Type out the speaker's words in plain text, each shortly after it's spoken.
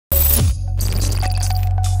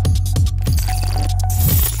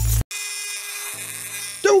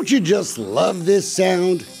Don't you just love this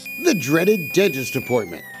sound? The dreaded dentist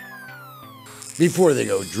appointment. Before they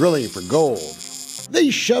go drilling for gold, they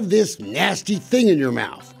shove this nasty thing in your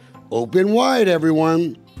mouth. Open wide,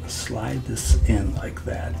 everyone. Slide this in like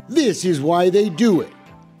that. This is why they do it,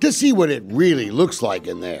 to see what it really looks like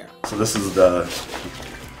in there. So this is the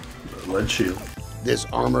lead shield. This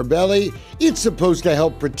armor belly, it's supposed to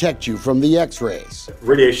help protect you from the x-rays.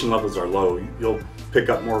 Radiation levels are low. You'll pick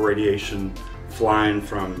up more radiation flying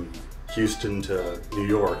from Houston to New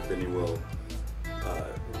York than you will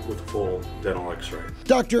with a full dental x-ray.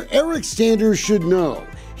 Dr. Eric Sanders should know.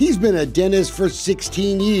 He's been a dentist for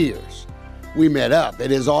 16 years. We met up at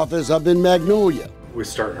his office up in Magnolia. We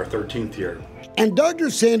start our 13th year. And Dr.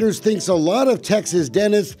 Sanders thinks a lot of Texas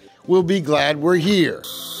dentists will be glad we're here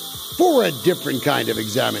for a different kind of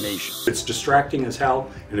examination. It's distracting as hell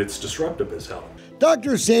and it's disruptive as hell.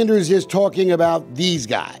 Dr. Sanders is talking about these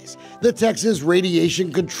guys, the Texas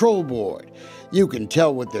Radiation Control Board. You can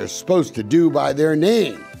tell what they're supposed to do by their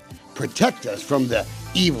name. Protect us from the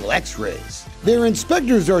evil x-rays. Their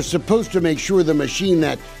inspectors are supposed to make sure the machine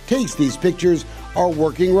that takes these pictures are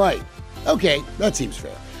working right. Okay, that seems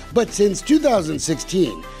fair. But since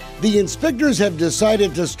 2016, the inspectors have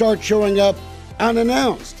decided to start showing up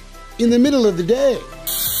unannounced in the middle of the day.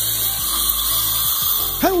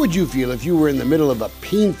 How would you feel if you were in the middle of a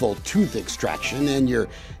painful tooth extraction and your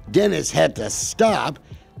dentist had to stop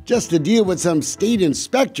just to deal with some state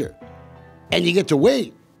inspector, and you get to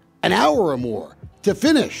wait an hour or more to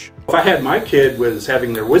finish? If I had my kid was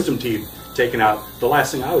having their wisdom teeth taken out, the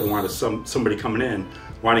last thing I would want is somebody coming in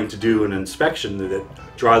wanting to do an inspection that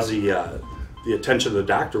draws the attention of the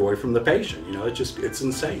doctor away from the patient. You know, it's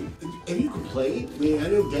insane. Have you complained? I mean, I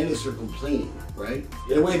know dentists are complaining, right?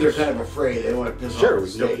 In a way, they're kind of afraid. They don't want to piss off the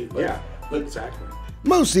state. But exactly.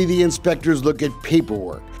 Mostly the inspectors look at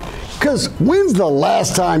paperwork. Because when's the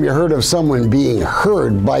last time you heard of someone being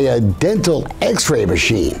heard by a dental x-ray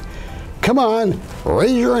machine? Come on,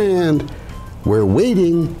 raise your hand. We're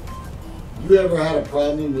waiting. You ever had a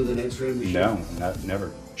problem with an x-ray machine? No,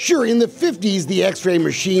 never. Sure, in the 50s, the x-ray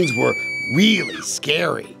machines were really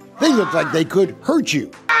scary. They looked like they could hurt you.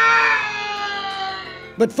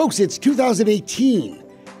 But folks, it's 2018.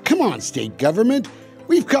 Come on, state government.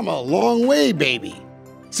 We've come a long way, baby.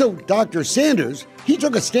 So Dr. Sanders, he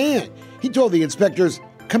took a stand. He told the inspectors,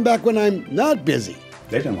 come back when I'm not busy.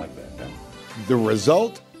 They didn't like that, no. The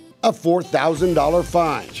result? A $4,000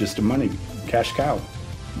 fine. It's just a cash cow,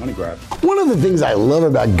 money grab. One of the things I love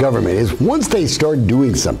about government is once they start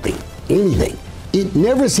doing something, anything, it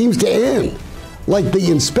never seems to end. Like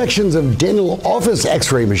the inspections of dental office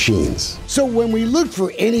x-ray machines. So when we looked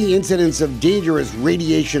for any incidents of dangerous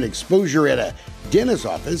radiation exposure at a dentist's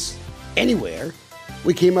office, anywhere,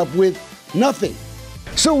 we came up with nothing.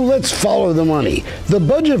 So let's follow the money. The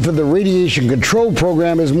budget for the radiation control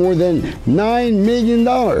program is more than $9 million.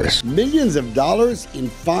 Millions of dollars in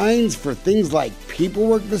fines for things like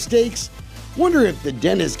paperwork mistakes? Wonder if the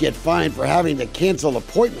dentists get fined for having to cancel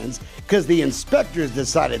appointments because the inspectors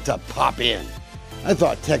decided to pop in. I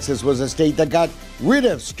thought Texas was a state that got rid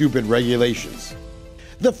of stupid regulations.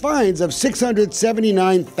 The fines of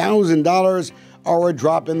 $679,000 are a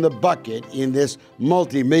drop in the bucket in this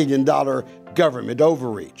multi-million-dollar government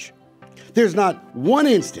overreach. There's not one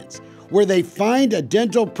instance where they fined a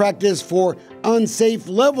dental practice for unsafe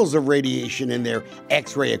levels of radiation in their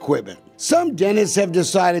x-ray equipment. Some dentists have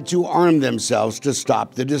decided to arm themselves to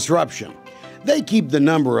stop the disruption. They keep the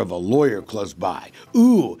number of a lawyer close by.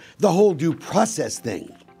 Ooh, the whole due process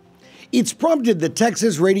thing. It's prompted the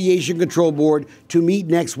Texas Radiation Control Board to meet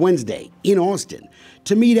next Wednesday in Austin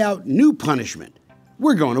to mete out new punishment.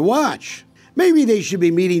 We're going to watch. Maybe they should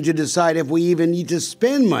be meeting to decide if we even need to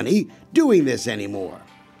spend money doing this anymore.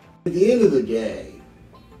 At the end of the day,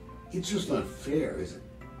 it's just not fair, is it?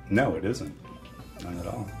 No, it isn't. Not at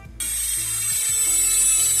all.